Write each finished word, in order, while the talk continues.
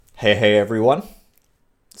Hey everyone.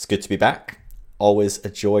 It's good to be back. Always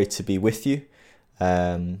a joy to be with you.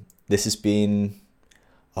 This has been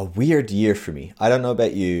a weird year for me. I don't know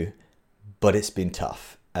about you, but it's been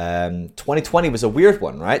tough. 2020 was a weird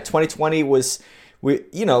one, right? 2020 was,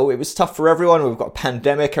 it was tough for everyone. We've got a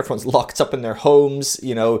pandemic. Everyone's locked up in their homes.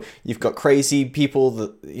 You've got crazy people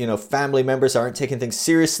that, family members aren't taking things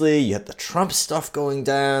seriously. You had the Trump stuff going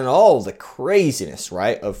down, all the craziness,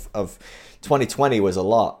 right? Of 2020 was a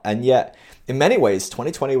lot. And yet, in many ways,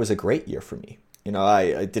 2020 was a great year for me.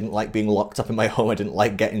 I didn't like being locked up in my home. I didn't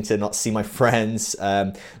like getting to not see my friends,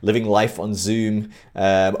 living life on Zoom,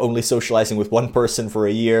 only socializing with one person for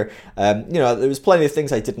a year. There was plenty of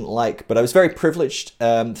things I didn't like, but I was very privileged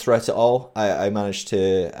throughout it all. I managed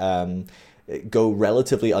to go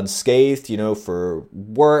relatively unscathed, for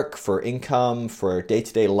work, for income, for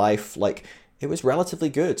day-to-day life. Like, it was relatively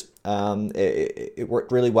good. It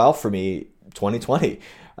worked really well for me, 2020.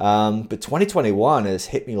 But 2021 has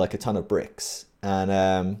hit me like a ton of bricks. And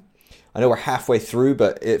I know we're halfway through,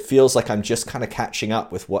 but it feels like I'm just kind of catching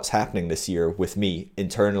up with what's happening this year with me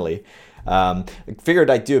internally. I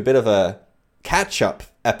figured I'd do a bit of a catch-up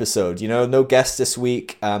episode, no guest this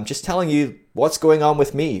week. Just telling you what's going on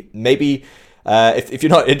with me. Maybe if you're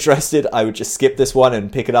not interested, I would just skip this one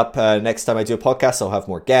and pick it up next time I do a podcast. I'll have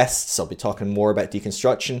more guests. I'll be talking more about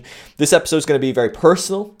deconstruction. This episode is going to be very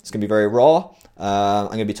personal. It's going to be very raw. I'm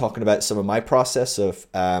going to be talking about some of my process of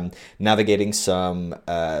navigating some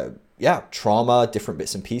trauma, different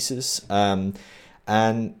bits and pieces.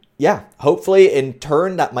 Hopefully in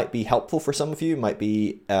turn that might be helpful for some of you. It might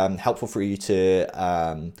be helpful for you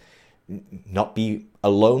to not be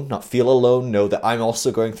alone, not feel alone, know that I'm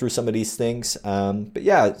also going through some of these things.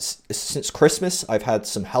 Since Christmas, I've had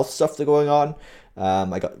some health stuff going on.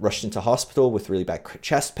 I got rushed into hospital with really bad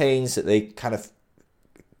chest pains that they kind of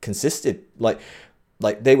consisted like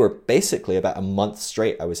they were basically about a month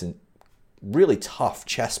straight. I was in really tough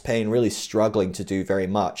chest pain, really struggling to do very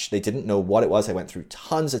much. They didn't know what it was. I went through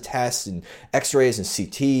tons of tests and x-rays and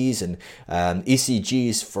CTs and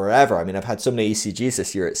ECGs forever. I mean, I've had so many ECGs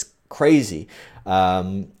this year, it's crazy.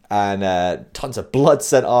 And tons of blood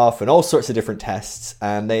sent off and all sorts of different tests,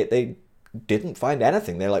 and they didn't find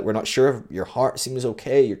anything. They're like, we're not sure if your heart seems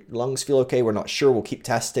okay, your lungs feel okay, we're not sure, we'll keep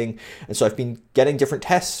testing. And so I've been getting different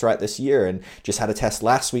tests throughout this year, and just had a test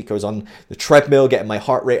last week. I was on the treadmill getting my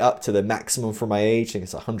heart rate up to the maximum for my age. I think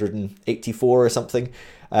it's 184 or something.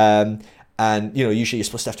 And usually you're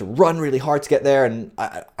supposed to have to run really hard to get there, and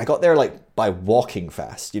I got there like by walking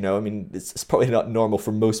fast. It's probably not normal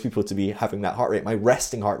for most people to be having that heart rate. My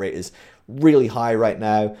resting heart rate is really high right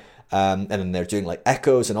now. And then they're doing like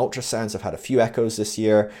echoes and ultrasounds. I've had a few echoes this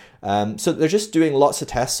year. So they're just doing lots of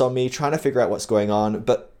tests on me, trying to figure out what's going on,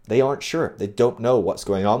 but they aren't sure. They don't know what's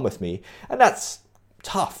going on with me. And that's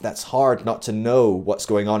tough. That's hard not to know what's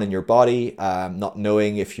going on in your body, not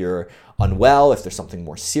knowing if you're unwell, if there's something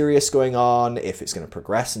more serious going on, if it's going to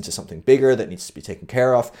progress into something bigger that needs to be taken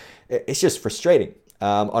care of. It's just frustrating.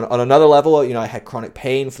 On another level, I had chronic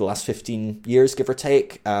pain for the last 15 years, give or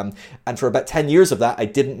take. And for about 10 years of that, I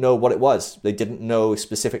didn't know what it was. They didn't know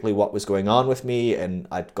specifically what was going on with me. And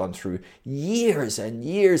I'd gone through years and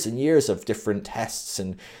years and years of different tests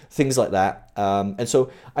and things like that. And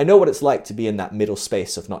so I know what it's like to be in that middle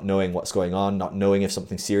space of not knowing what's going on, not knowing if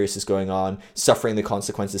something serious is going on, suffering the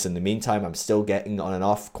consequences in the meantime. I'm still getting on and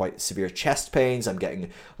off quite severe chest pains. I'm getting a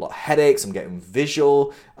lot of headaches. I'm getting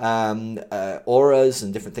visual auras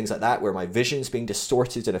and different things like that, where my vision's being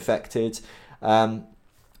distorted and affected. And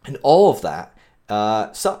all of that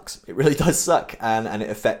sucks. It really does suck. And it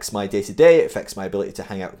affects my day-to-day. It affects my ability to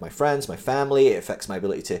hang out with my friends, my family. It affects my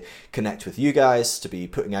ability to connect with you guys, to be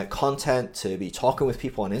putting out content, to be talking with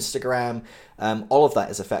people on Instagram. All of that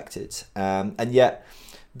is affected. And yet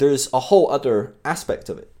there's a whole other aspect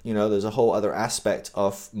of it. There's a whole other aspect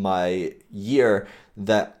of my year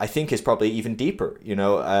that I think is probably even deeper.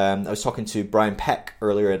 I was talking to Brian Peck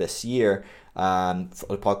earlier this year for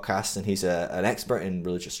the podcast, and he's an expert in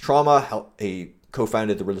religious trauma. He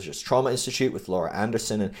co-founded the Religious Trauma Institute with Laura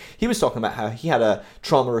Anderson, and he was talking about how he had a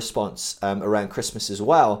trauma response around Christmas as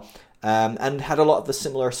well, and had a lot of the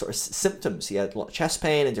similar sort of symptoms. He had a lot of chest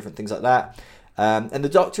pain and different things like that. And the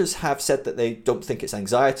doctors have said that they don't think it's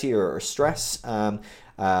anxiety or stress.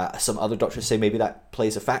 Some other doctors say maybe that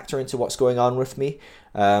plays a factor into what's going on with me.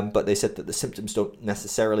 But they said that the symptoms don't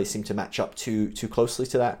necessarily seem to match up too closely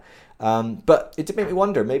to that. But it did make me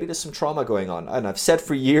wonder, maybe there's some trauma going on. And I've said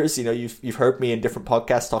for years, you've heard me in different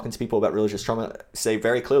podcasts talking to people about religious trauma, say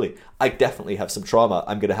very clearly, I definitely have some trauma.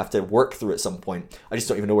 I'm going to have to work through at some point. I just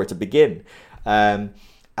don't even know where to begin. And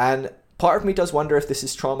part of me does wonder if this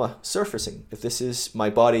is trauma surfacing, if this is my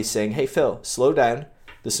body saying, hey, Phil, slow down.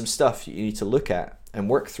 There's some stuff you need to look at and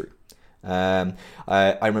work through. I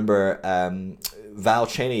remember Val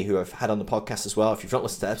Cheney, who I've had on the podcast as well. If you've not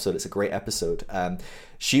listened to the episode, it's a great episode.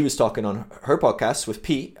 She was talking on her podcast with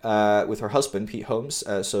Pete, with her husband, Pete Holmes.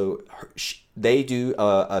 They do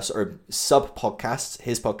a sort of sub-podcast.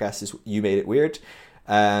 His podcast is You Made It Weird.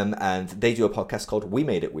 And they do a podcast called We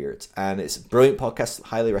Made It Weird. And it's a brilliant podcast.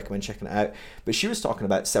 Highly recommend checking it out. But she was talking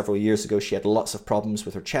about several years ago, she had lots of problems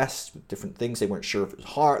with her chest, with different things. They weren't sure if it was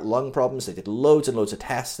heart, lung problems. They did loads and loads of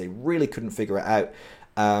tests. They really couldn't figure it out.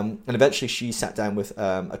 And eventually she sat down with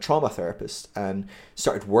a trauma therapist and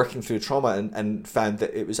started working through trauma and found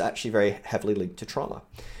that it was actually very heavily linked to trauma.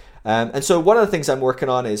 And so one of the things I'm working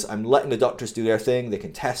on is I'm letting the doctors do their thing. They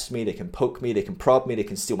can test me, they can poke me, they can prod me, they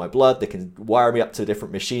can steal my blood, they can wire me up to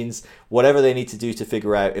different machines, whatever they need to do to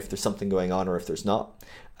figure out if there's something going on or if there's not.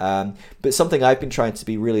 But something I've been trying to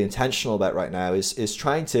be really intentional about right now is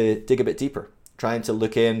trying to dig a bit deeper, trying to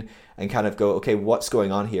look in and kind of go, okay, what's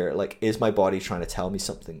going on here? Like, is my body trying to tell me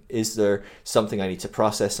something? Is there something I need to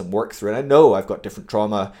process and work through? And I know I've got different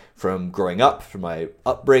trauma from growing up, from my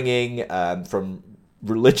upbringing, from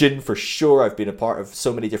religion for sure. I've been a part of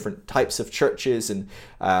so many different types of churches and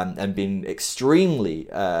been extremely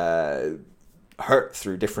hurt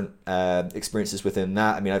through different experiences within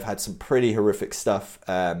that. I mean, I've had some pretty horrific stuff.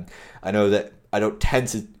 I know that I don't tend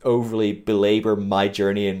to overly belabor my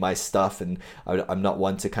journey and my stuff, and I'm not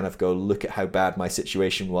one to kind of go look at how bad my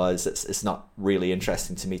situation was. It's not really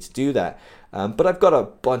interesting to me to do that. But I've got a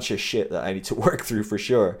bunch of shit that I need to work through for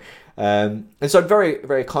sure. And so I'm very,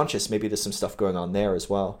 very conscious. Maybe there's some stuff going on there as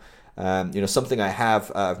well. Something I have,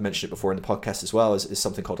 I've mentioned it before in the podcast as well, is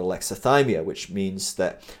something called alexithymia, which means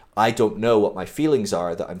that I don't know what my feelings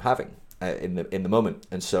are that I'm having in the moment.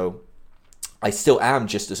 And so I still am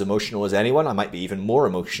just as emotional as anyone. I might be even more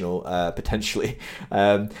emotional, potentially.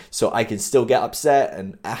 So I can still get upset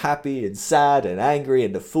and happy and sad and angry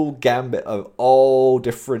and the full gambit of all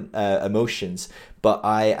different emotions. But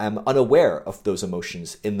I am unaware of those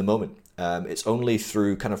emotions in the moment. It's only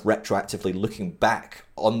through kind of retroactively looking back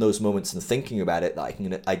on those moments and thinking about it that I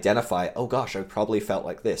can identify, oh gosh, I probably felt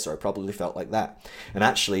like this, or I probably felt like that. And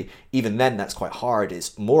actually, even then, that's quite hard.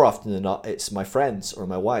 Is more often than not, it's my friends or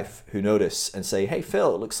my wife who notice and say, hey,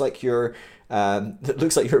 Phil, it looks like you're a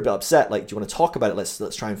bit upset. Like, do you want to talk about it?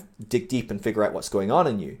 Let's try and dig deep and figure out what's going on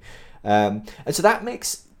in you. And so that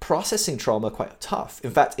makes processing trauma quite tough. In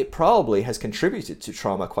fact, it probably has contributed to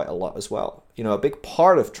trauma quite a lot as well. A big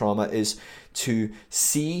part of trauma is to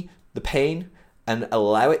see the pain and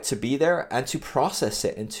allow it to be there and to process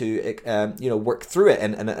it and to work through it.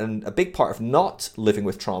 And a big part of not living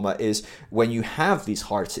with trauma is when you have these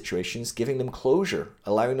hard situations, giving them closure,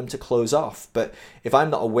 allowing them to close off. But if I'm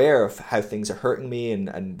not aware of how things are hurting me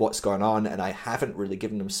and what's going on, and I haven't really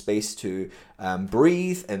given them space to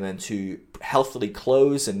breathe and then to healthily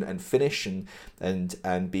close and finish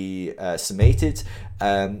and be summated,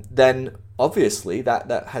 then obviously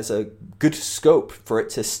that has a good scope for it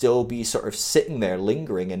to still be sort of sitting there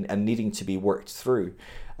lingering and needing to be worked through.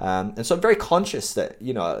 And so I'm very conscious that,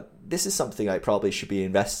 this is something I probably should be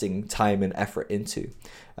investing time and effort into.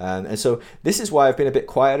 And so this is why I've been a bit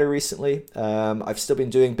quieter recently. I've still been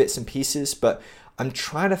doing bits and pieces, but I'm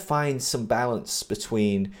trying to find some balance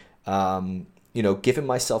between giving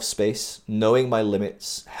myself space, knowing my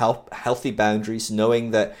limits, healthy boundaries,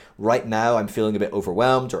 knowing that right now I'm feeling a bit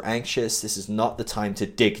overwhelmed or anxious. This is not the time to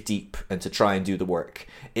dig deep and to try and do the work.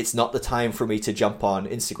 It's not the time for me to jump on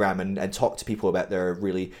Instagram and talk to people about their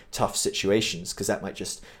really tough situations, because that might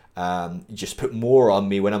just put more on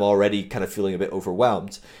me when I'm already kind of feeling a bit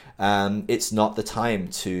overwhelmed. It's not the time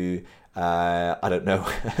to,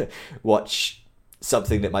 watch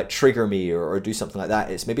something that might trigger me or do something like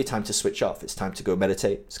that. It's maybe time to switch off. It's time to go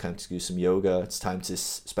meditate. It's time to do some yoga. It's time to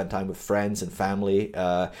spend time with friends and family.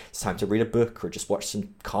 It's time to read a book or just watch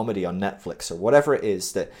some comedy on Netflix or whatever it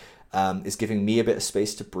is that is giving me a bit of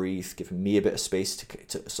space to breathe, giving me a bit of space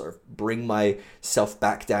to sort of bring myself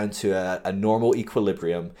back down to a normal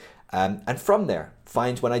equilibrium. And from there,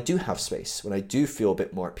 find when I do have space, when I do feel a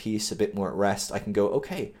bit more at peace, a bit more at rest, I can go,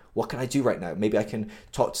 okay, what can I do right now? Maybe I can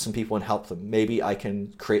talk to some people and help them. Maybe I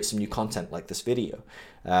can create some new content like this video.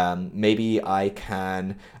 Maybe I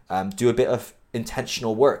can do a bit of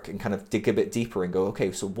intentional work and kind of dig a bit deeper and go,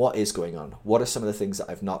 okay, so what is going on? What are some of the things that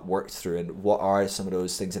I've not worked through, and what are some of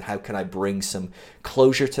those things, and how can I bring some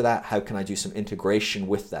closure to that? How can I do some integration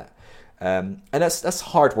with that? And that's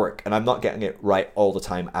hard work, and I'm not getting it right all the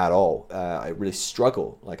time at all. I really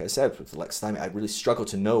struggle, like I said, with Lexithymia, I really struggle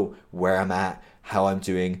to know where I'm at, how I'm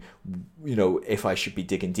doing, if I should be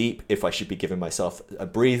digging deep, if I should be giving myself a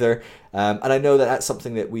breather. And I know that that's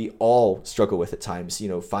something that we all struggle with at times,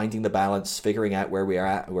 finding the balance, figuring out where we are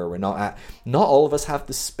at, where we're not at. Not all of us have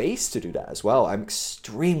the space to do that as well. I'm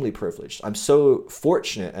extremely privileged. I'm so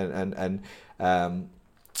fortunate and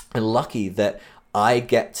lucky that I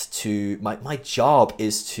get to, my job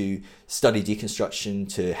is to study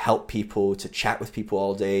deconstruction, to help people, to chat with people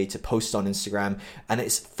all day, to post on Instagram, and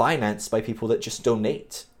it's financed by people that just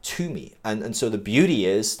donate to me. And so the beauty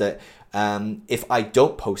is that if I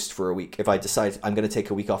don't post for a week, if I decide I'm going to take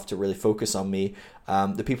a week off to really focus on me,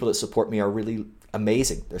 the people that support me are really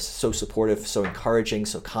amazing. They're so supportive, so encouraging,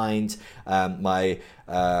 so kind. My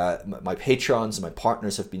patrons and my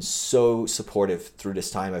partners have been so supportive through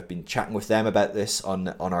this time. I've been chatting with them about this on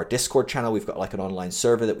our Discord channel. We've got like an online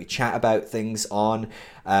server that we chat about things on,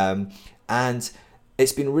 and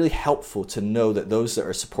it's been really helpful to know that those that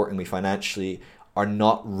are supporting me financially are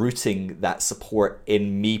not rooting that support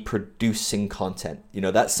in me producing content.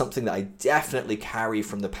 That's something that I definitely carry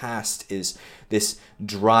from the past, is this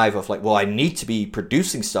drive of like, well, I need to be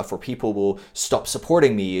producing stuff or people will stop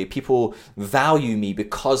supporting me. People value me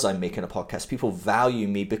because I'm making a podcast. People value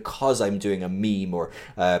me because I'm doing a meme or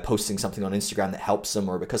posting something on Instagram that helps them,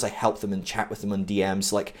 or because I help them and chat with them on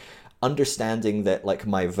DMs. Like, understanding that like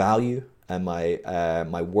my value and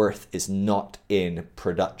my worth is not in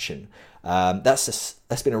production.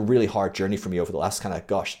 That's been a really hard journey for me over the last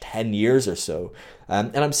 10 years or so,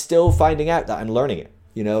 and I'm still finding out that I'm learning it.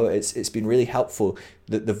 It's been really helpful.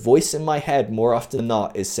 The voice in my head more often than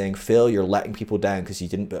not is saying, Phil, you're letting people down because you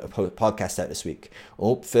didn't put a podcast out this week.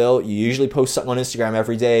 Oh, Phil, you usually post something on Instagram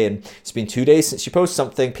every day, and it's been 2 days since you post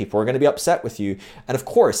something. People are going to be upset with you. And of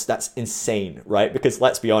course, that's insane, right? Because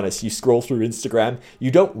let's be honest, you scroll through Instagram,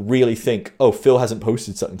 you don't really think, oh, Phil hasn't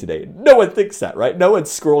posted something today. No one thinks that, right? No one's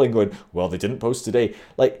scrolling going, well, they didn't post today.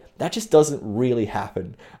 Like, that just doesn't really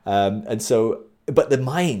happen. And so, but the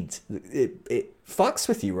mind, it fucks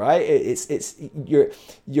with you, right?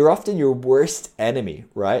 You're often your worst enemy,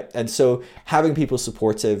 right? And so having people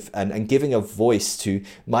supportive and giving a voice to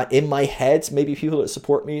in my head, maybe people that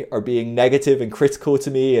support me are being negative and critical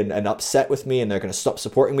to me and upset with me, and they're going to stop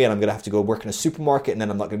supporting me, and I'm going to have to go work in a supermarket, and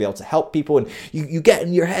then I'm not going to be able to help people. And you get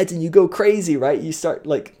in your head and you go crazy, right? You start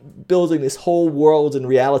like building this whole world and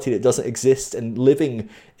reality that doesn't exist, and living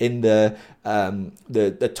in the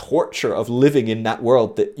torture of living in that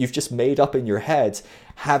world that you've just made up in your head.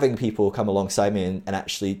 Having people come alongside me and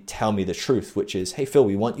actually tell me the truth, which is, hey, Phil,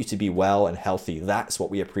 we want you to be well and healthy. That's what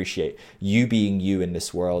we appreciate, you being you in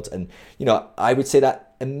this world. And, I would say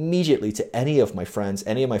that immediately to any of my friends,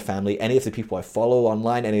 any of my family, any of the people I follow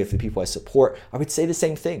online, any of the people I support. I would say the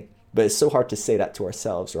same thing, but it's so hard to say that to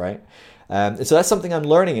ourselves, right? And so that's something I'm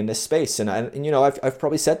learning in this space. And I've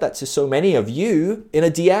probably said that to so many of you in a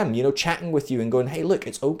DM, chatting with you and going, hey, look,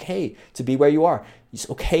 it's okay to be where you are. It's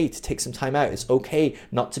okay to take some time out. It's okay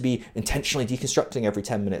not to be intentionally deconstructing every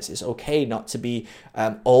 10 minutes. It's okay not to be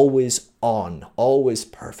always on, always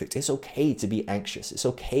perfect. It's okay to be anxious. It's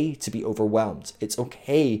okay to be overwhelmed. It's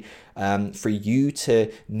okay for you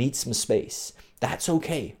to need some space. That's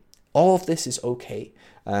okay. All of this is okay.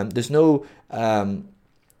 There's no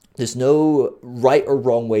right or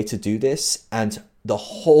wrong way to do this, and the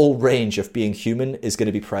whole range of being human is going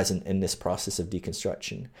to be present in this process of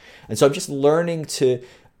deconstruction. And so I'm just learning to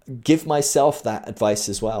give myself that advice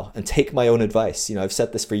as well and take my own advice. I've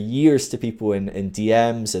said this for years to people in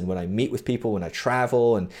DMs and when I meet with people, when I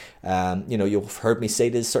travel, and you've heard me say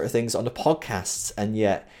these sort of things on the podcasts, and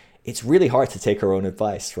yet it's really hard to take our own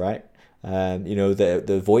advice, right?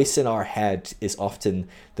 The voice in our head is often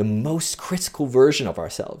the most critical version of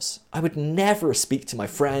ourselves. I would never speak to my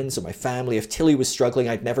friends or my family. If Tilly was struggling,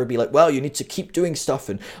 I'd never be like, well, you need to keep doing stuff,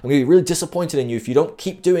 and I'm going to be really disappointed in you if you don't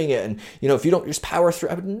keep doing it, and if you don't just power through.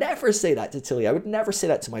 I would never say that to Tilly. I would never say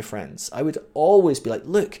that to my friends. I would always be like,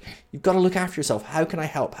 look, you've got to look after yourself. How can I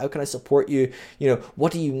help? How can I support you?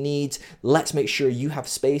 What do you need? Let's make sure you have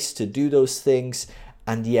space to do those things.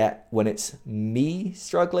 And yet when it's me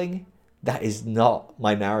struggling, that is not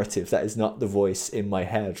my narrative. That is not the voice in my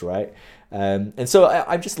head, right? And so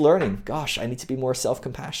I'm just learning, gosh, I need to be more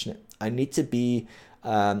self-compassionate. I need to be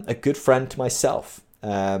a good friend to myself.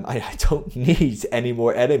 I don't need any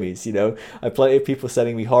more enemies, I have plenty of people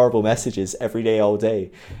sending me horrible messages every day, all day.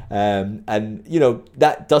 And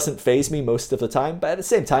that doesn't faze me most of the time, but at the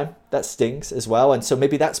same time, that stings as well. And so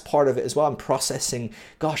maybe that's part of it as well. I'm processing,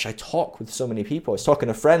 gosh, I talk with so many people. I was talking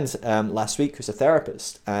to a friend last week who's a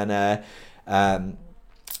therapist, and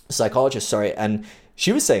psychologist, sorry, and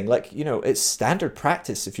she was saying, like, it's standard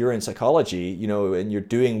practice if you're in psychology, and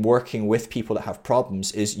you're working with people that have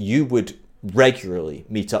problems, is you would regularly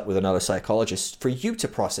meet up with another psychologist for you to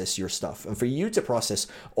process your stuff and for you to process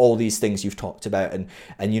all these things you've talked about, and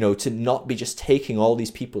to not be just taking all these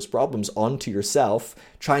people's problems onto yourself,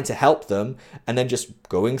 trying to help them, and then just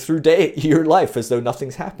going through your life as though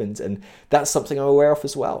nothing's happened. And that's something I'm aware of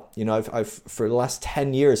as well. I've for the last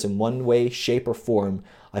 10 years, in one way, shape, or form,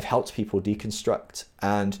 I've helped people deconstruct,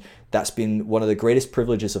 and that's been one of the greatest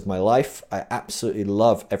privileges of my life. I absolutely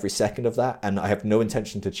love every second of that, and I have no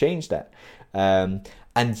intention to change that.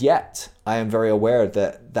 And yet, I am very aware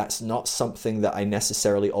that that's not something that I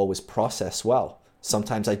necessarily always process well.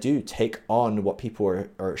 Sometimes I do take on what people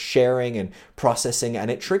are sharing and processing, and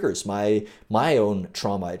it triggers my own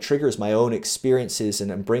trauma. It triggers my own experiences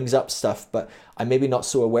and brings up stuff, but I'm maybe not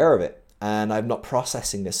so aware of it. And I'm not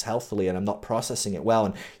processing this healthily, and I'm not processing it well.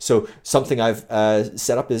 And so something I've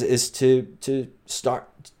set up is to start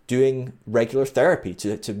doing regular therapy,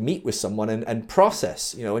 to meet with someone and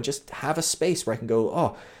process, and just have a space where I can go,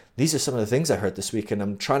 oh, these are some of the things I heard this week, and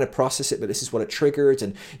I'm trying to process it, but this is what it triggered.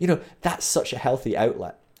 And, that's such a healthy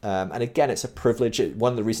outlet. And again, it's a privilege.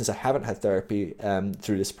 One of the reasons I haven't had therapy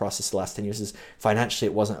through this process the last 10 years is financially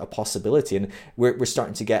it wasn't a possibility. And we're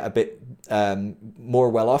starting to get a bit more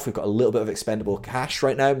well off. We've got a little bit of expendable cash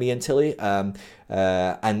right now, me and Tilly.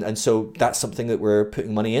 And so that's something that we're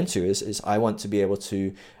putting money into is I want to be able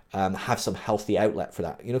to have some healthy outlet for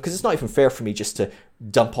that, because it's not even fair for me just to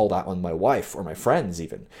dump all that on my wife or my friends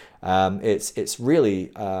even. It's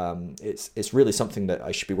really something that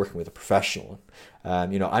I should be working with a professional.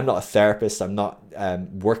 I'm not a therapist. I'm not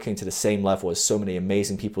working to the same level as so many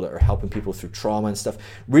amazing people that are helping people through trauma and stuff.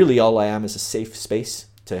 Really, all I am is a safe space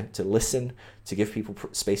to listen, to give people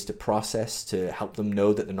space to process, to help them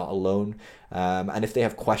know that they're not alone. And if they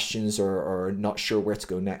have questions or not sure where to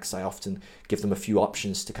go next, I often give them a few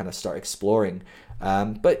options to kind of start exploring.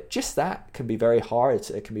 But just that can be very hard.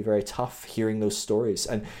 It can be very tough hearing those stories.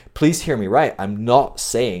 And please hear me right. I'm not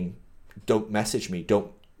saying don't message me,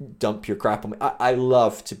 don't dump your crap on me. I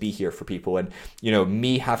love to be here for people. And,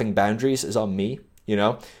 me having boundaries is on me.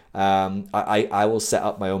 I will set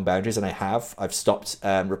up my own boundaries, and I've stopped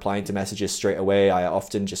replying to messages straight away. I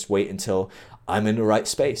often just wait until I'm in the right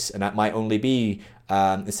space, and that might only be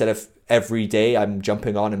instead of every day I'm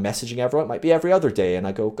jumping on and messaging everyone, it might be every other day, and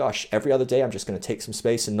I go, gosh, every other day I'm just going to take some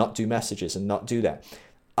space and not do messages and not do that.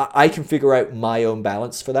 I can figure out my own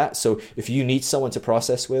balance for that. So if you need someone to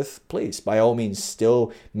process with, please, by all means,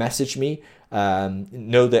 still message me.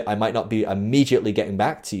 Know that I might not be immediately getting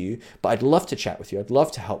back to you, but I'd love to chat with you. I'd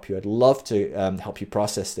love to help you. I'd love to help you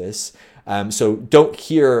process this. So don't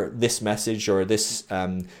hear this message or this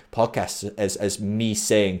podcast as me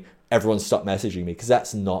saying, everyone stop messaging me, because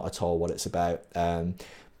that's not at all what it's about.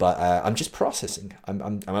 But I'm just processing.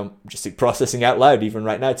 I'm just processing out loud, even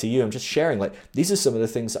right now to you. I'm just sharing, like, these are some of the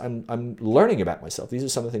things I'm learning about myself. These are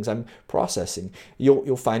some of the things I'm processing.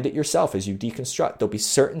 You'll find it yourself as you deconstruct. There'll be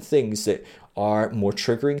certain things that are more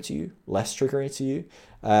triggering to you, less triggering to you.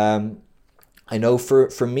 I know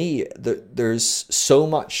for me, there's so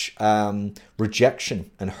much rejection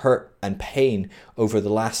and hurt and pain over the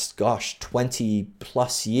last, 20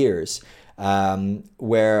 plus years,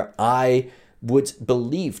 where I would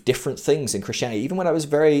believe different things in Christianity. Even when I was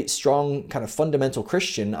very strong, kind of fundamental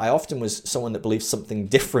Christian, I often was someone that believed something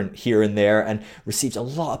different here and there and received a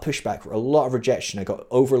lot of pushback, a lot of rejection. I got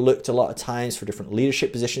overlooked a lot of times for different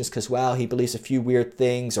leadership positions because, well, he believes a few weird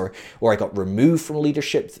things, or I got removed from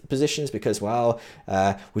leadership positions because, well,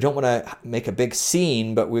 we don't want to make a big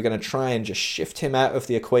scene, but we're going to try and just shift him out of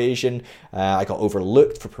the equation. I got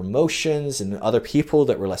overlooked for promotions, and other people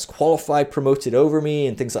that were less qualified promoted over me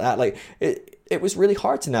and things like that. Like, it was really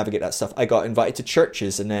hard to navigate that stuff. I got invited to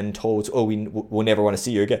churches and then told, oh, we'll never want to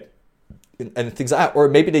see you again, and things like that. Or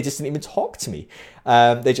maybe they just didn't even talk to me.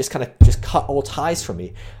 They just kind of just cut all ties from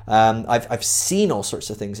me. I've seen all sorts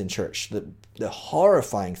of things in church, the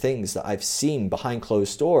horrifying things that I've seen behind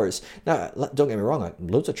closed doors. Now, don't get me wrong,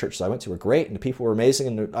 loads of churches I went to were great and the people were amazing,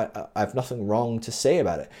 and I have nothing wrong to say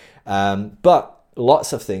about it. But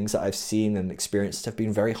lots of things that I've seen and experienced have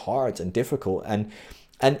been very hard and difficult. And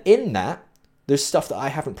in that, there's stuff that I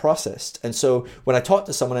haven't processed. And so when I talk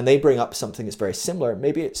to someone and they bring up something that's very similar,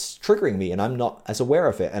 maybe it's triggering me and I'm not as aware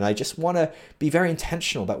of it. And I just want to be very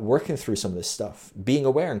intentional about working through some of this stuff, being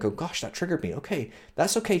aware and go, gosh, that triggered me. Okay,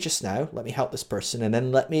 that's okay just now. Let me help this person. And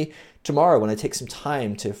then let me, tomorrow, when I take some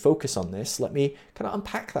time to focus on this, let me kind of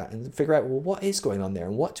unpack that and figure out, well, what is going on there?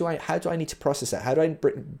 And how do I need to process that? How do I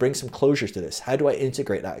bring some closure to this? How do I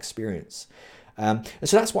integrate that experience? And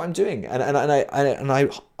so that's what I'm doing.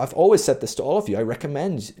 I've always said this to all of you. I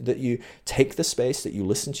recommend that you take the space, that you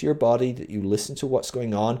listen to your body, that you listen to what's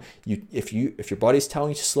going on. If your body's telling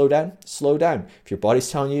you to slow down, slow down. If your body's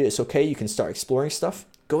telling you it's okay, you can start exploring stuff,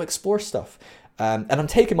 go explore stuff. And I'm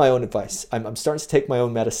taking my own advice. I'm starting to take my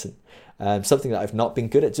own medicine. Something that I've not been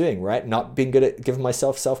good at doing, right? Not being good at giving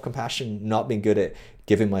myself self-compassion, not being good at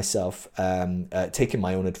giving myself, taking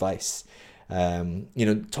my own advice.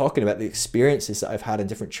 Talking about the experiences that I've had in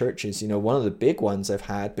different churches, one of the big ones I've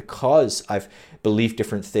had because I've believed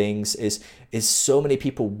different things is so many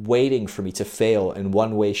people waiting for me to fail in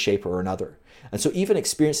one way, shape, or another. And so even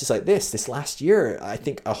experiences like this last year, I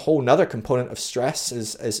think a whole nother component of stress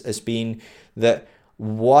has been that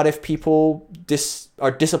what if people are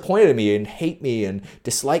disappointed in me and hate me and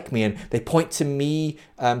dislike me, and they point to me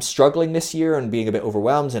struggling this year and being a bit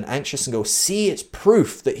overwhelmed and anxious and go, see, it's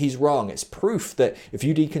proof that he's wrong. It's proof that if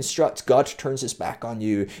you deconstruct, God turns his back on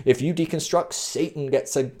you. If you deconstruct, Satan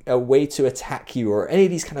gets a way to attack you, or any of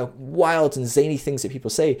these kind of wild and zany things that people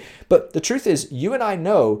say. But the truth is, you and I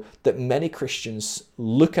know that many Christians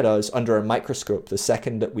look at us under a microscope the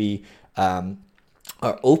second that we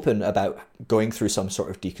are open about going through some sort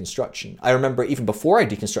of deconstruction. I remember even before I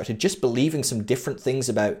deconstructed, just believing some different things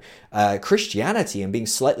about Christianity and being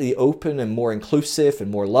slightly open and more inclusive and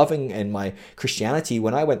more loving in my Christianity.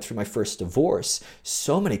 When I went through my first divorce,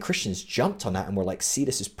 so many Christians jumped on that and were like, see,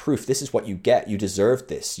 this is proof. This is what you get. You deserve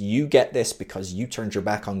this. You get this because you turned your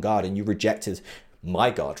back on God and you rejected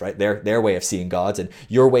my God, right? Their way of seeing God, and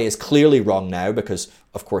your way is clearly wrong now because,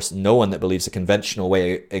 of course, no one that believes a conventional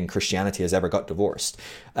way in Christianity has ever got divorced.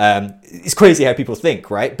 It's crazy how people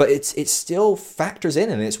think, right? But it still factors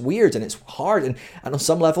in, and it's weird and it's hard, and on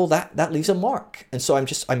some level that leaves a mark. And so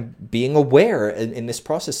I'm being aware in this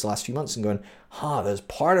process the last few months and going, there's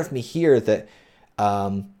part of me here that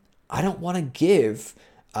I don't want to give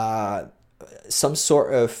some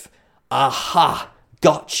sort of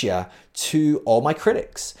gotcha to all my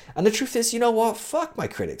critics. And the truth is, you know what? Fuck my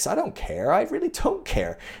critics. I don't care. I really don't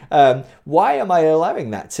care. Why am I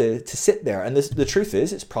allowing that to sit there? And the truth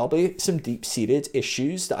is, it's probably some deep-seated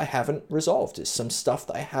issues that I haven't resolved. It's some stuff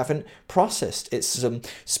that I haven't processed. It's some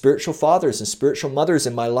spiritual fathers and spiritual mothers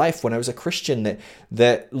in my life when I was a Christian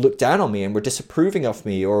that looked down on me and were disapproving of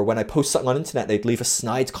me. Or when I post something on the internet, they'd leave a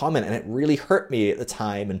snide comment and it really hurt me at the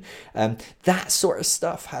time. And that sort of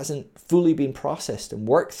stuff hasn't fully been processed and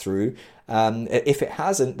worked through. If it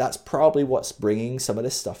hasn't, that's probably what's bringing some of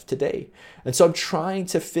this stuff today. And so I'm trying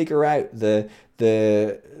to figure out the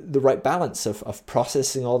right balance of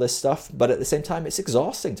processing all this stuff, but at the same time, it's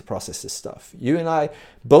exhausting to process this stuff. You and I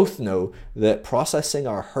both know that processing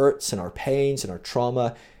our hurts and our pains and our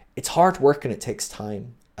trauma, it's hard work and it takes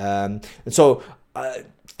time. And so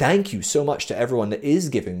thank you so much to everyone that is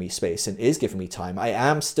giving me space and is giving me time. I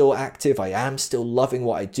am still active. I am still loving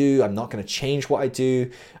what I do. I'm not going to change what I do.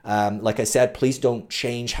 Like I said, please don't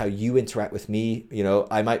change how you interact with me.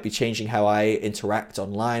 I might be changing how I interact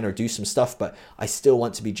online or do some stuff, but I still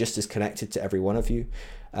want to be just as connected to every one of you.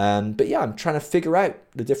 But yeah, I'm trying to figure out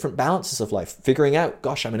the different balances of life, figuring out,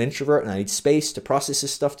 gosh, I'm an introvert and I need space to process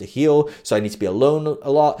this stuff, to heal. So I need to be alone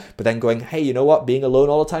a lot, but then going, hey, you know what? Being alone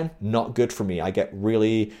all the time, not good for me. I get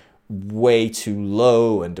really way too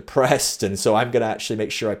low and depressed. And so I'm going to actually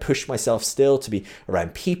make sure I push myself still to be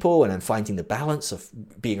around people. And I'm finding the balance of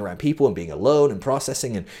being around people and being alone and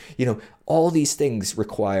processing. And, all these things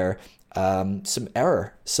require some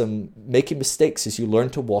error, some making mistakes as you learn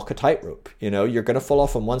to walk a tightrope. You're going to fall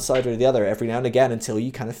off on one side or the other every now and again until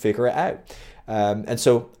you kind of figure it out. And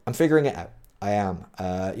so I'm figuring it out. I am,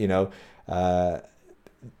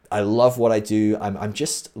 I love what I do. I'm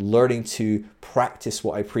just learning to practice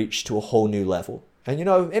what I preach to a whole new level. And,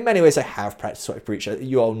 in many ways I have practiced what I preach.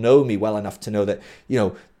 You all know me well enough to know that,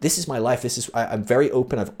 this is my life. I'm very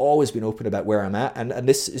open. I've always been open about where I'm at. And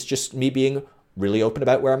this is just me being really open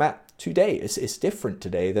about where I'm at today. It's different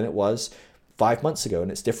today than it was 5 months ago, and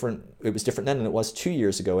it was different then than it was 2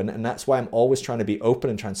 years ago, and that's why I'm always trying to be open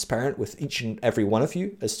and transparent with each and every one of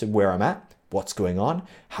you as to where I'm at, what's going on,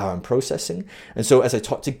 how I'm processing. And so as I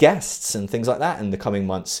talk to guests and things like that in the coming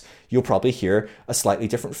months, you'll probably hear a slightly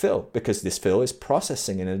different Phil, because this Phil is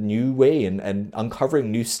processing in a new way and uncovering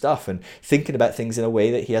new stuff and thinking about things in a way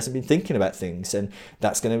that he hasn't been thinking about things. And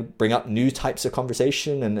that's going to bring up new types of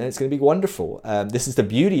conversation, and it's going to be wonderful. This is the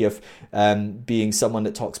beauty of being someone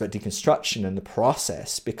that talks about deconstruction and the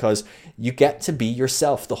process, because you get to be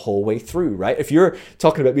yourself the whole way through, right? If you're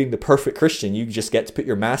talking about being the perfect Christian, you just get to put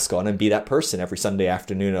your mask on and be that person every Sunday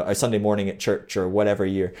afternoon or Sunday morning at church or whatever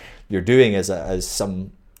you're doing as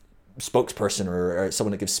some spokesperson or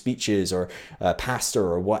someone that gives speeches or a pastor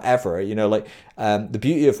or whatever. Like the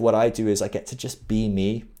beauty of what I do is I get to just be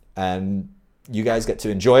me, and you guys get to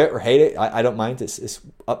enjoy it or hate it. I don't mind. It's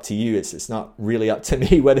up to you. It's not really up to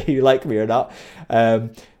me whether you like me or not.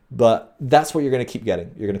 But that's what you're going to keep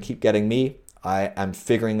getting. You're going to keep getting me. I am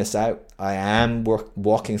figuring this out. I am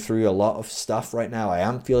walking through a lot of stuff right now. I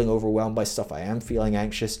am feeling overwhelmed by stuff. I am feeling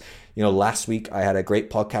anxious. Last week I had a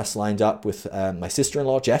great podcast lined up with my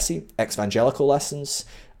sister-in-law, Jessie, Evangelical Lessons.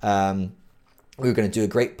 We were going to do a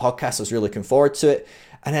great podcast. I was really looking forward to it.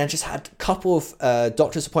 And then I just had a couple of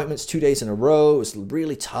doctor's appointments 2 days in a row. It was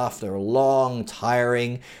really tough. They were long,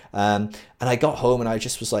 tiring. And I got home and I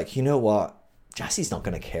just was like, you know what? Jessie's not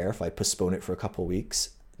going to care if I postpone it for a couple of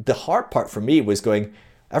weeks. The hard part for me was going,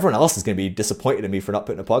 everyone else is going to be disappointed in me for not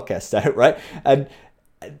putting a podcast out, right? And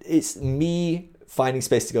it's me finding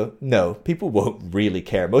space to go, no, people won't really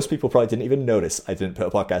care. Most people probably didn't even notice I didn't put a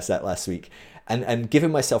podcast out last week. And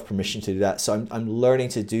giving myself permission to do that. So I'm learning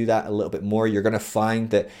to do that a little bit more. You're going to find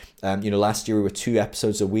that, last year we were 2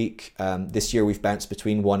 episodes a week. This year we've bounced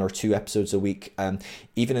between 1 or 2 episodes a week.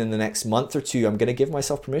 Even in the next month or two, I'm going to give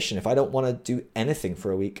myself permission. If I don't want to do anything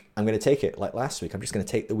for a week, I'm going to take it. Like last week, I'm just going to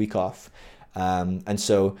take the week off. And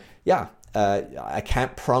so, yeah. I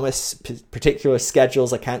can't promise particular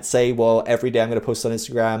schedules. I can't say, well, every day I'm going to post on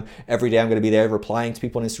Instagram. Every day I'm going to be there replying to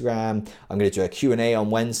people on Instagram. I'm going to do a Q&A on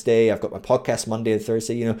Wednesday. I've got my podcast Monday and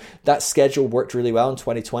Thursday. That schedule worked really well in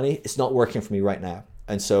 2020. It's not working for me right now.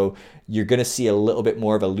 And so you're going to see a little bit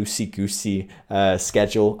more of a loosey-goosey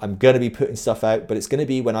schedule. I'm going to be putting stuff out, but it's going to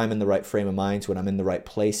be when I'm in the right frame of mind, when I'm in the right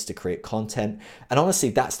place to create content. And honestly,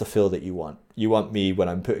 that's the feel that you want. You want me when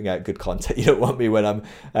I'm putting out good content. You don't want me when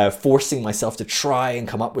I'm forcing myself to try and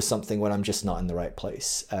come up with something when I'm just not in the right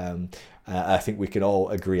place. I think we can all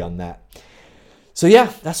agree on that. So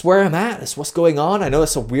yeah, that's where I'm at. That's what's going on. I know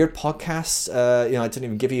it's a weird podcast. I didn't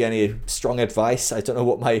even give you any strong advice. I don't know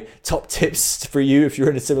what my top tips for you if you're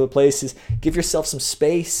in a similar place is. Give yourself some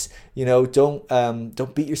space.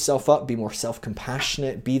 Don't beat yourself up. Be more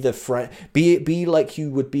self-compassionate. Be the friend. Be like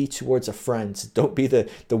you would be towards a friend. Don't be the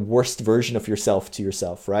worst version of yourself to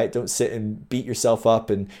yourself. Right? Don't sit and beat yourself up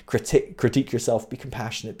and critique yourself. Be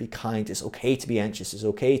compassionate. Be kind. It's okay to be anxious. It's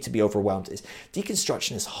okay to be overwhelmed.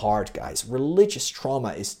 Deconstruction is hard, guys. Religious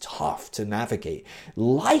trauma is tough to navigate.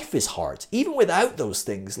 Life is hard. Even without those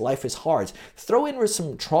things, life is hard. Throw in with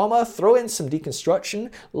some trauma. Throw in some deconstruction.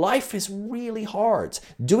 Life is really hard.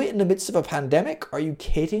 Do it in the midst of a pandemic? Are you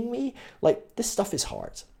kidding me? Like, this stuff is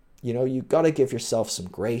hard. You got to give yourself some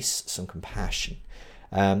grace, some compassion.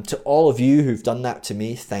 To all of you who've done that to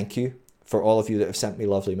me, thank you. For all of you that have sent me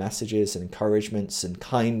lovely messages and encouragements and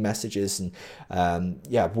kind messages and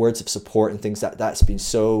words of support and things, that's been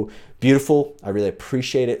so beautiful. I really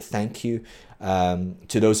appreciate it. Thank you.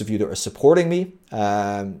 To those of you that are supporting me,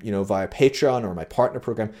 via Patreon or my partner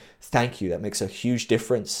program, thank you. That makes a huge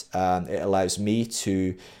difference. It allows me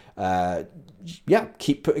to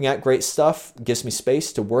keep putting out great stuff. It gives me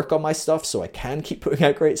space to work on my stuff so I can keep putting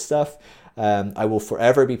out great stuff. I will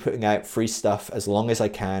forever be putting out free stuff as long as I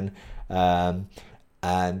can. I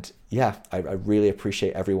really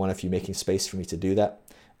appreciate every one of you making space for me to do that.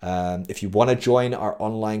 If you want to join our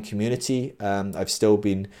online community, I've still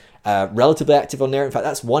been relatively active on there. In fact,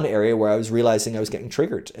 that's one area where I was realizing I was getting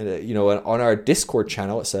triggered. On our Discord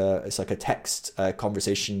channel, it's like a text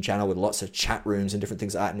conversation channel with lots of chat rooms and different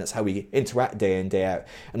things like that, and that's how we interact day in, day out.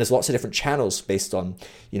 And there's lots of different channels based on,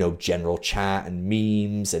 general chat and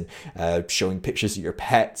memes and showing pictures of your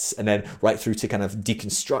pets, and then right through to kind of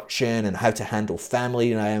deconstruction and how to handle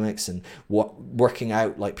family dynamics and working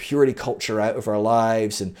out like purity culture out of our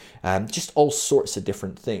lives and just all sorts of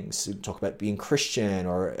different things. We talk about being Christian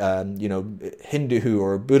or Hindu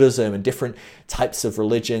or Buddhism and different types of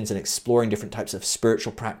religions and exploring different types of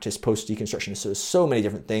spiritual practice post-deconstruction. So there's so many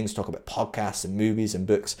different things. Talk about podcasts and movies and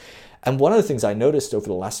books. And one of the things I noticed over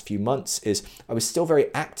the last few months is I was still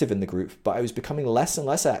very active in the group, but I was becoming less and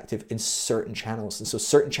less active in certain channels. And so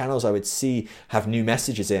certain channels I would see have new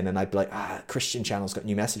messages in, and I'd be like, Christian channel's got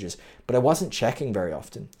new messages. But I wasn't checking very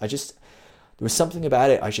often. There was something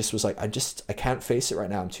about it. I just was like, I can't face it right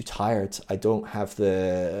now. I'm too tired. I don't have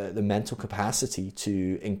the mental capacity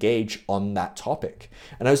to engage on that topic.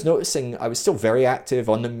 And I was noticing I was still very active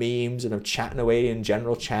on the memes and I'm chatting away in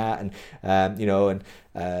general chat and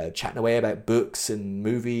chatting away about books and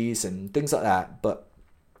movies and things like that. But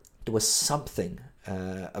there was something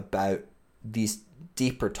about these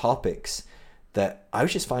deeper topics that I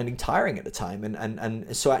was just finding tiring at the time.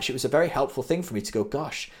 And so actually it was a very helpful thing for me to go,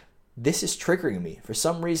 gosh, this is triggering me. For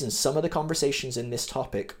some reason, some of the conversations in this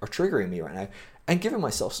topic are triggering me right now, and giving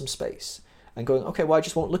myself some space. and going, okay, well, I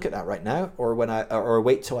just won't look at that right now, or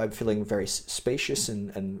wait till I'm feeling very spacious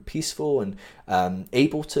and peaceful and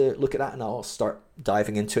able to look at that, and I'll start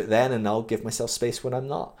diving into it then, and I'll give myself space when I'm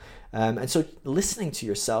not. And so listening to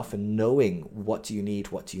yourself and knowing what do you need,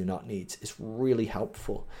 what do you not need is really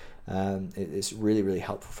helpful. It's really, really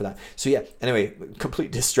helpful for that. So yeah, anyway,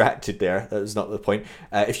 completely distracted there. That was not the point.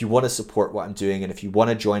 If you want to support what I'm doing, and if you want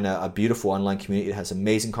to join a beautiful online community that has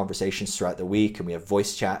amazing conversations throughout the week, and we have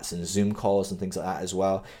voice chats and Zoom calls and things like that as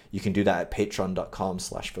well, you can do that at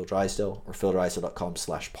patreon.com/Phil Drysdale or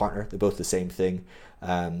phildrysdale.com/partner. They're both the same thing.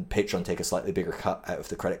 Patreon take a slightly bigger cut out of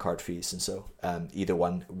the credit card fees, and so either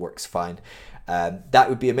one works fine. That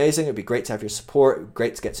would be amazing. It'd be great to have your support.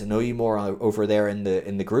 Great to get to know you more over there in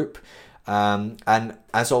the group. And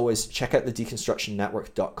as always, check out the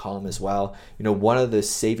deconstructionnetwork.com as well. You know, one of the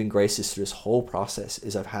saving graces through this whole process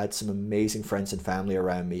is I've had some amazing friends and family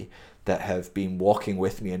around me that have been walking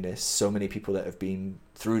with me in this. So many people that have been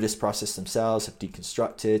through this process themselves, have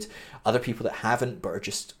deconstructed. Other people that haven't, but are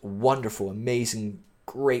just wonderful, amazing,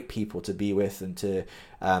 great people to be with and to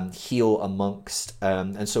heal amongst.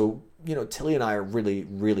 And so, you know, Tilly and I are really,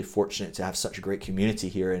 really fortunate to have such a great community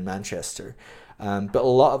here in Manchester. But a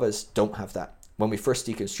lot of us don't have that. When we first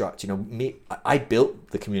deconstruct, you know, I built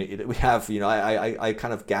the community that we have. You know, I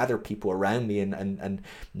kind of gathered people around me and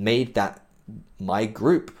made that my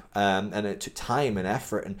group, and it took time and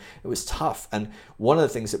effort, and it was tough. And one of the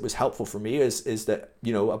things that was helpful for me is that,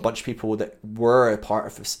 you know, a bunch of people that were a part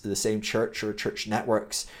of the same church or church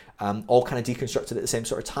networks all kind of deconstructed at the same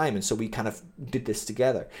sort of time, and so we kind of did this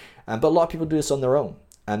together. But a lot of people do this on their own,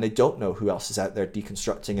 and they don't know who else is out there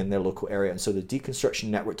deconstructing in their local area. And so the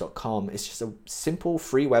deconstructionnetwork.com is just a simple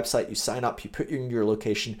free website. You sign up, you put in your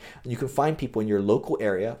location, and you can find people in your local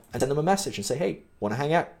area and send them a message and say, hey, want to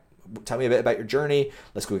hang out? Tell me a bit about your journey.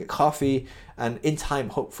 Let's go get coffee. And in time,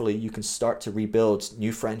 hopefully, you can start to rebuild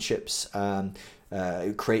new friendships,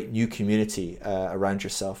 create new community around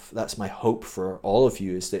yourself. That's my hope for all of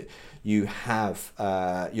you, is that you have,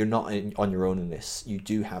 you're not on your own in this. You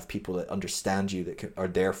do have people that understand you, that are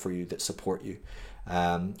there for you, that support you.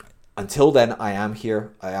 Until then, I am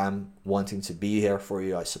here. I am wanting to be here for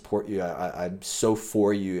you. I support you. I'm so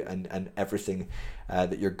for you, and everything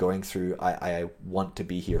that you're going through, I want to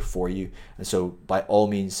be here for you. And so by all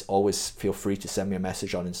means, always feel free to send me a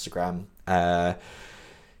message on Instagram.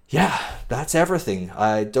 Yeah, that's everything.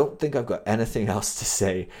 I don't think I've got anything else to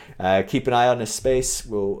say. Keep an eye on this space.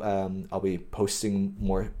 I'll be posting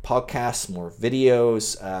more podcasts, more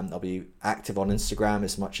videos. I'll be active on Instagram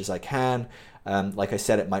as much as I can. Like I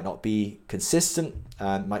said, it might not be consistent.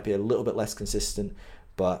 It might be a little bit less consistent,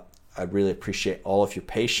 but I really appreciate all of your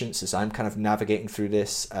patience as I'm kind of navigating through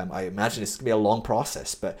this. I imagine it's going to be a long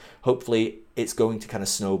process, but hopefully it's going to kind of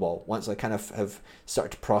snowball. Once I kind of have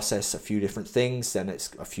started to process a few different things, then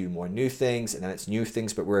it's a few more new things, and then it's new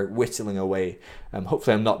things, but we're whittling away.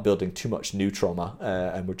 Hopefully I'm not building too much new trauma,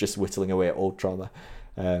 and we're just whittling away at old trauma.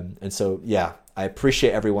 And so, yeah, I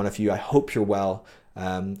appreciate every one of you. I hope you're well.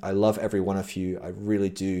 I love every one of you. I really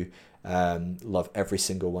do love every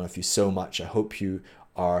single one of you so much. I hope you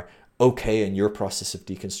are okay in your process of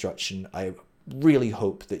deconstruction. I really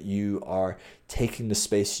hope that you are taking the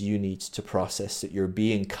space you need to process, that you're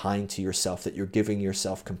being kind to yourself, that you're giving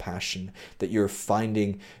yourself compassion, that you're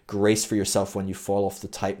finding grace for yourself when you fall off the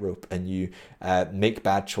tightrope and you make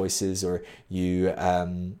bad choices, or you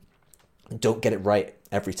don't get it right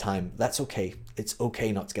every time. That's okay. It's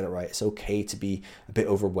okay not to get it right. It's okay to be a bit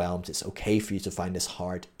overwhelmed. It's okay for you to find this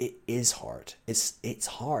hard. It is hard. It's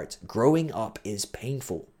hard. Growing up is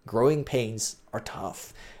painful. Growing pains are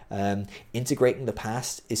tough. Integrating the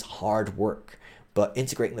past is hard work, but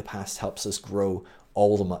integrating the past helps us grow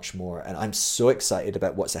all the much more. And I'm so excited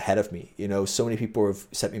about what's ahead of me. You know, so many people have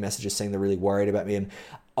sent me messages saying they're really worried about me. And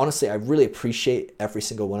honestly, I really appreciate every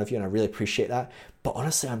single one of you, and I really appreciate that. But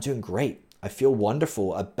honestly, I'm doing great. I feel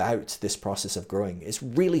wonderful about this process of growing. It's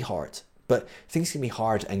really hard, but things can be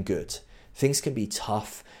hard and good. Things can be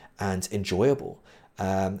tough and enjoyable.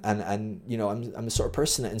 And you know, I'm the sort of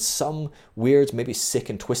person that in some weird, maybe sick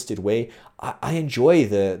and twisted way, I enjoy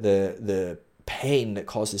the pain that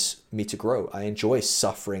causes me to grow. I enjoy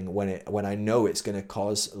suffering when I know it's going to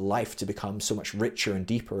cause life to become so much richer and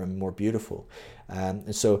deeper and more beautiful.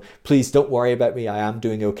 And so please don't worry about me. I am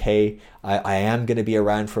doing okay. I am going to be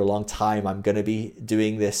around for a long time. I'm going to be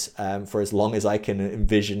doing this for as long as I can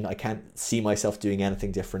envision. I can't see myself doing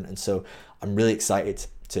anything different. And so I'm really excited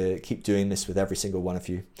to keep doing this with every single one of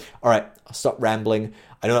you. All right, I'll stop rambling.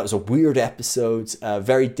 I know that was a weird episode, a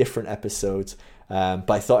very different episode. But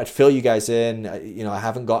I thought I'd fill you guys in. I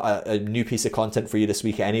haven't got a new piece of content for you this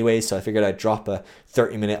week anyway, so I figured I'd drop a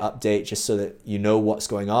 30-minute update just so that you know what's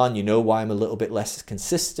going on. You know why I'm a little bit less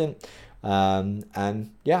consistent.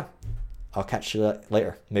 And yeah, I'll catch you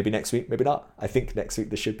later. Maybe next week, maybe not. I think next week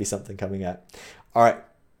there should be something coming out. All right.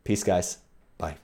 Peace, guys.